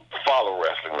don't follow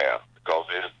wrestling now because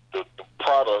the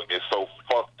product is so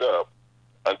fucked up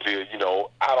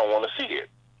until, I don't want to see it.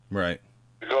 Right.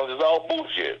 Because it's all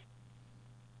bullshit.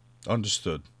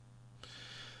 Understood.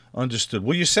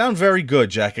 Well, you sound very good,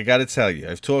 Jack. I got to tell you,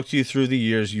 I've talked to you through the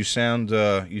years. You sound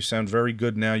very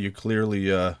good now. You're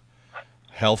clearly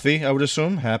healthy, I would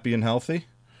assume, happy and healthy.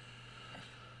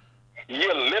 Yeah,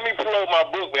 let me pull out my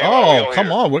book, man. Oh,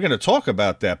 come on. We're going to talk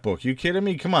about that book. You kidding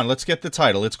me? Come on, let's get the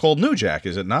title. It's called New Jack,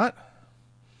 is it not?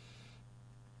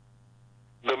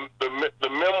 The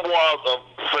Memoirs of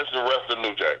Professional Wrestler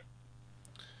New Jack.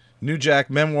 New Jack,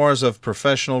 Memoirs of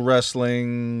Professional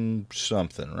Wrestling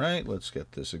something, right? Let's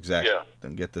get this exact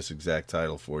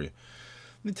title for you.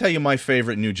 Let me tell you my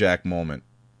favorite New Jack moment.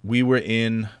 We were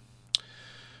in,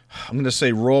 I'm going to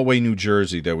say Rahway, New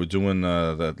Jersey. They were doing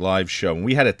the live show, and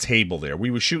we had a table there. We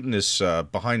were shooting this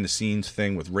behind-the-scenes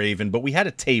thing with Raven, but we had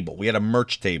a table. We had a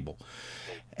merch table.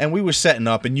 And we were setting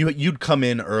up, and you'd come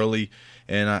in early,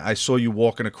 and I saw you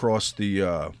walking across the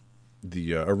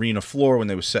arena floor when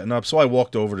they were setting up. So I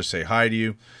walked over to say hi to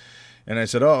you, and I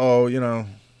said,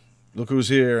 look who's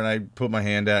here. And I put my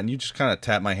hand out, and you just kind of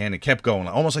tapped my hand and kept going,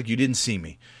 almost like you didn't see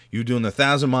me. You were doing the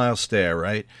 1,000-mile stare,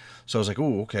 right? So I was like,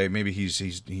 "Oh, okay, maybe he's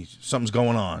something's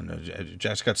going on.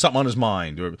 Jack's got something on his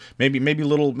mind, or maybe a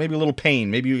little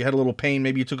pain. Maybe you had a little pain.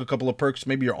 Maybe you took a couple of perks.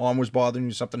 Maybe your arm was bothering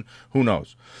you, something. Who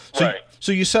knows?"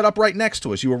 So you set up right next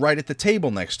to us. You were right at the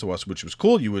table next to us, which was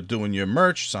cool. You were doing your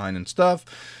merch, signing stuff.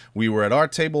 We were at our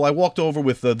table. I walked over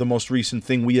with the most recent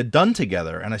thing we had done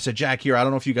together, and I said, "Jack, here, I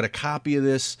don't know if you got a copy of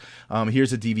this.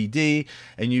 Here's a DVD."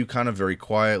 And you kind of very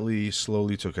quietly,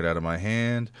 slowly took it out of my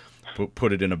hand,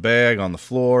 put it in a bag on the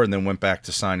floor, and then went back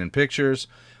to signing pictures.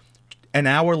 An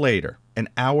hour later,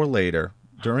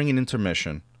 during an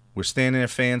intermission, we're standing there,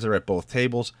 fans are at both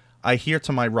tables. I hear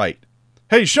to my right,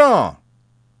 "Hey, Sean."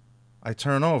 I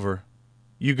turn over.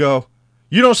 You go,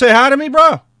 "You don't say hi to me,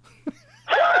 bro?"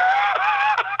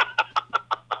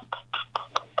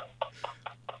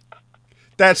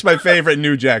 That's my favorite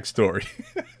New Jack story.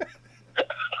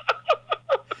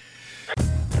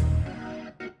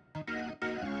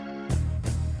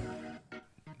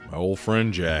 My old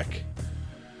friend Jack.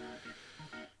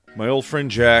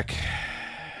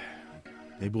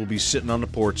 Maybe we'll be sitting on the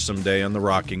porch someday on the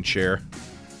rocking chair.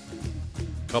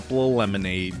 Couple of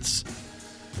lemonades.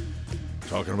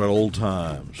 Talking about old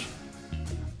times.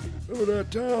 Remember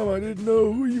that time I didn't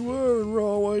know who you were in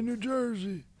Rahway, New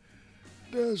Jersey?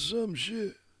 That's some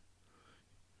shit.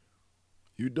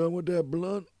 You done with that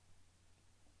blunt?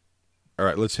 All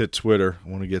right, let's hit Twitter. I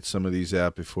want to get some of these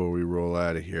out before we roll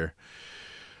out of here.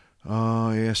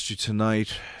 I asked you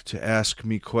tonight to ask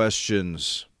me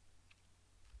questions.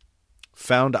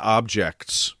 Found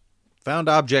Objects. Found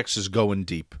Objects is going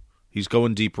deep. He's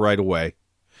going deep right away.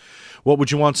 What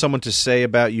would you want someone to say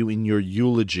about you in your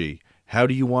eulogy? How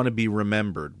do you want to be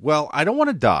remembered? Well, I don't want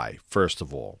to die, first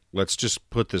of all. Let's just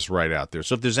put this right out there.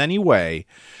 So if there's any way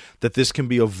that this can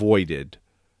be avoided,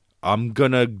 I'm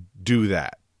going to do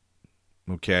that.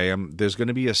 Okay? There's going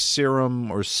to be a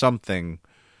serum or something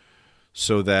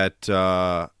so that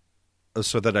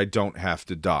I don't have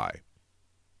to die.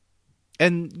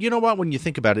 And you know what? When you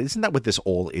think about it, isn't that what this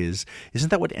all is? Isn't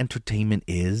that what entertainment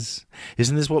is?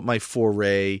 Isn't this what my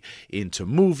foray into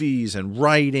movies and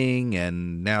writing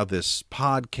and now this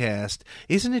podcast?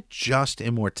 Isn't it just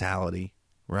immortality,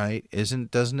 right?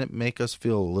 Doesn't it make us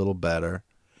feel a little better?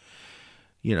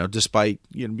 You know, despite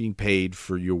being paid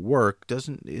for your work,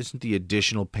 isn't the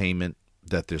additional payment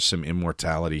that there's some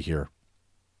immortality here?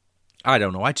 I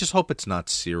don't know. I just hope it's not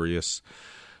serious.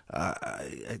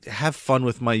 Have fun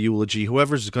with my eulogy.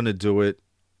 Whoever's going to do it,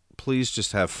 please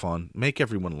just have fun. Make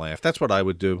everyone laugh. That's what I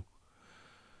would do.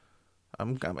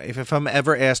 If I'm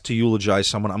ever asked to eulogize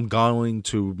someone, I'm going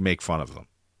to make fun of them.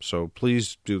 So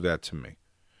please do that to me.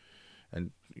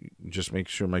 And just make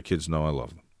sure my kids know I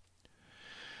love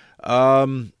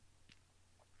them.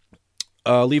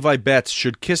 Levi Betts,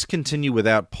 should Kiss continue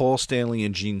without Paul Stanley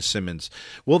and Gene Simmons?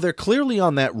 Well, they're clearly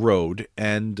on that road,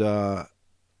 and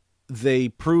they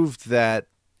proved that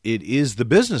it is the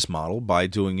business model by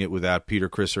doing it without Peter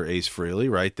Criss or Ace Frehley,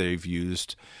 right? They've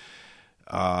used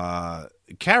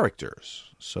characters,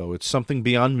 so it's something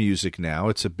beyond music now.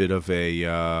 It's a bit of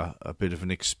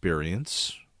an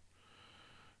experience.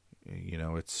 You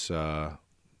know, it's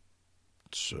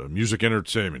music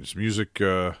entertainment. It's music,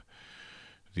 the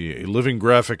living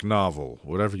graphic novel,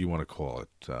 whatever you want to call it.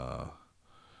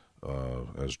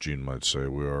 As Gene might say,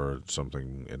 we are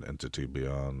an entity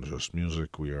beyond just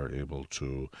music. We are able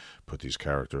to put these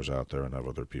characters out there and have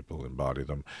other people embody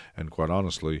them. And quite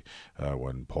honestly,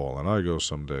 when Paul and I go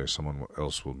someday, someone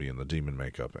else will be in the demon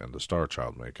makeup and the Star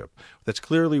Child makeup. That's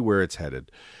clearly where it's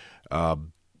headed.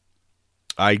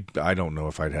 I don't know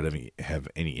if I'd have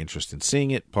any interest in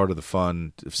seeing it. Part of the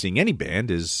fun of seeing any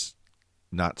band is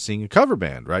not seeing a cover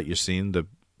band, right? You're seeing the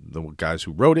guys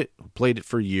who wrote it, who played it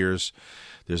for years.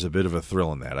 There's a bit of a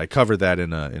thrill in that. I covered that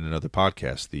in another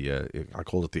podcast. I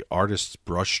called it the artist's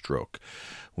brushstroke.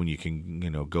 When you can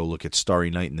go look at Starry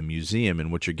Night in the museum,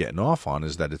 and what you're getting off on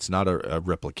is that it's not a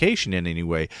replication in any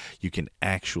way. You can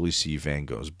actually see Van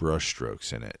Gogh's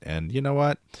brushstrokes in it. And you know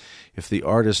what? If the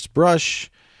artist's brush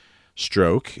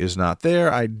stroke is not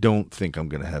there, I don't think I'm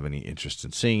going to have any interest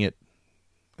in seeing it.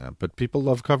 But people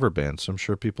love cover bands, so I'm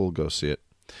sure people will go see it.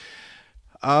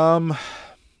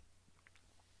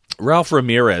 Ralph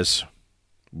Ramirez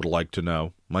would like to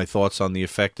know my thoughts on the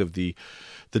effect of the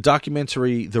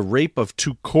documentary The Rape of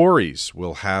Two Corys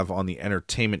will have on the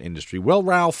entertainment industry. Well,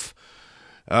 Ralph,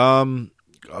 who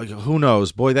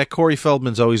knows? Boy, that Corey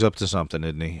Feldman's always up to something,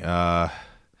 isn't he? Yeah,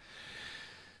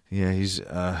 he's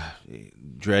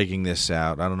dragging this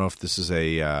out. I don't know if this is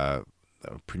a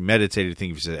premeditated thing.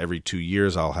 If he said every 2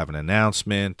 years I'll have an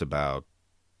announcement about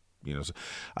So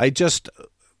I just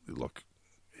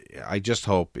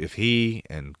hope if he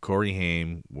and Corey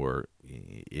Haim were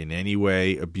in any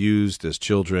way abused as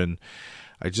children,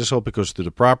 I just hope it goes through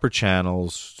the proper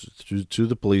channels, to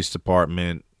the police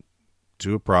department,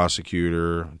 to a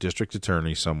prosecutor, district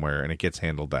attorney somewhere, and it gets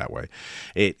handled that way.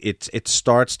 It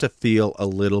starts to feel a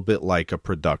little bit like a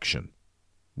production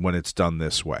when it's done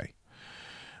this way.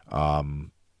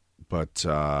 But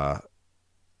I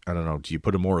don't know. Do you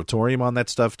put a moratorium on that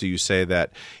stuff? Do you say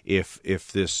that if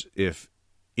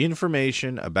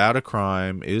information about a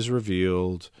crime is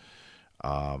revealed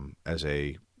as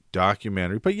a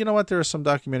documentary, but you know what? There are some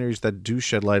documentaries that do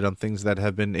shed light on things that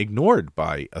have been ignored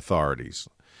by authorities.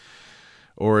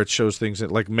 Or it shows things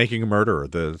like Making a Murderer.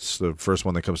 That's the first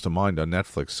one that comes to mind on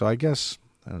Netflix. So I guess,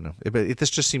 I don't know.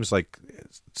 This just seems like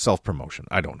self-promotion.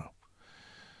 I don't know.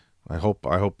 I hope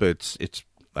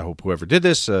whoever did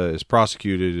this is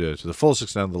prosecuted to the fullest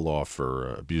extent of the law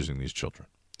for abusing these children.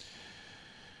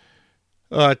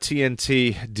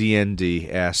 TNT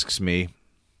DND asks me,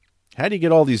 how do you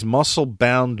get all these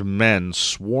muscle-bound men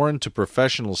sworn to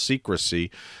professional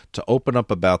secrecy to open up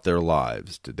about their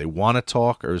lives? Did they want to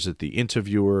talk, or is it the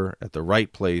interviewer at the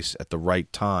right place at the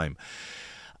right time?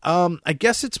 I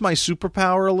guess it's my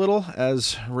superpower a little,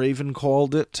 as Raven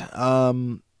called it,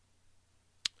 to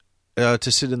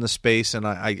sit in the space, and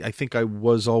I think I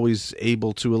was always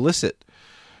able to elicit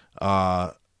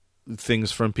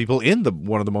things from people in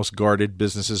one of the most guarded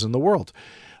businesses in the world.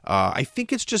 I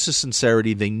think it's just a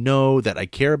sincerity. They know that I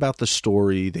care about the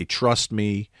story. They trust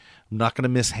me. I'm not going to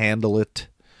mishandle it.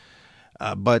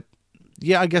 But,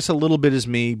 yeah, I guess a little bit is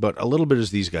me, but a little bit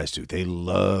is these guys too. They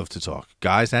love to talk.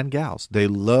 Guys and gals. They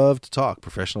love to talk.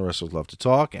 Professional wrestlers love to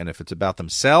talk. And if it's about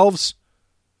themselves,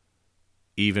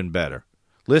 even better.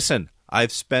 Listen,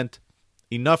 I've spent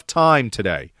enough time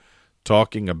today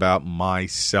talking about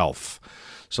myself.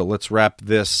 So let's wrap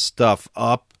this stuff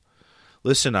up.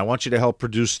 Listen, I want you to help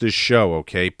produce this show,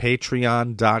 okay?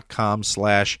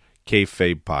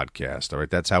 Patreon.com/Kayfabe Podcast. All right,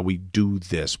 that's how we do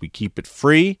this. We keep it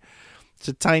free. It's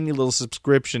a tiny little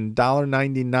subscription,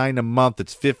 $1.99 a month.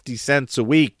 It's 50 cents a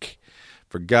week.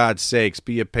 For God's sakes,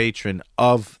 be a patron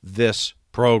of this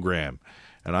program.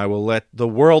 And I will let the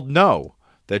world know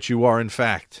that you are, in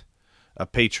fact, a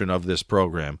patron of this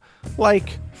program.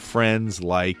 Like friends,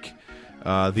 like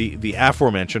the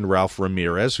aforementioned Ralph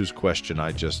Ramirez, whose question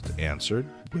I just answered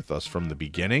with us from the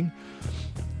beginning.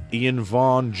 Ian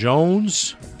Vaughn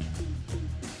Jones.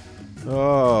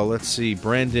 Oh, let's see.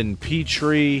 Brandon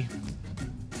Petrie.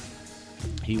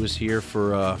 He was here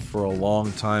for a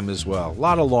long time as well. A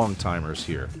lot of long-timers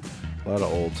here. A lot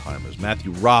of old-timers.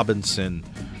 Matthew Robinson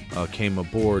came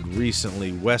aboard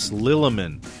recently. Wes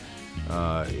Lilliman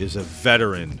is a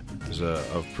veteran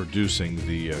of producing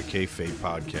the Kayfabe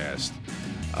podcast.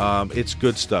 It's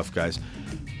good stuff, guys.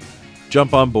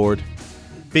 Jump on board.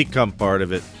 Become part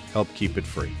of it. Help keep it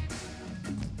free.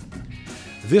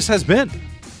 This has been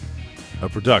a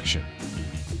production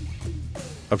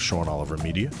of Sean Oliver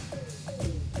Media.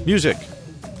 Music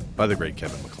by the great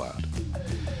Kevin MacLeod.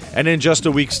 And in just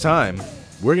a week's time,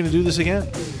 we're going to do this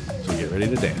again. So get ready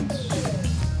to dance.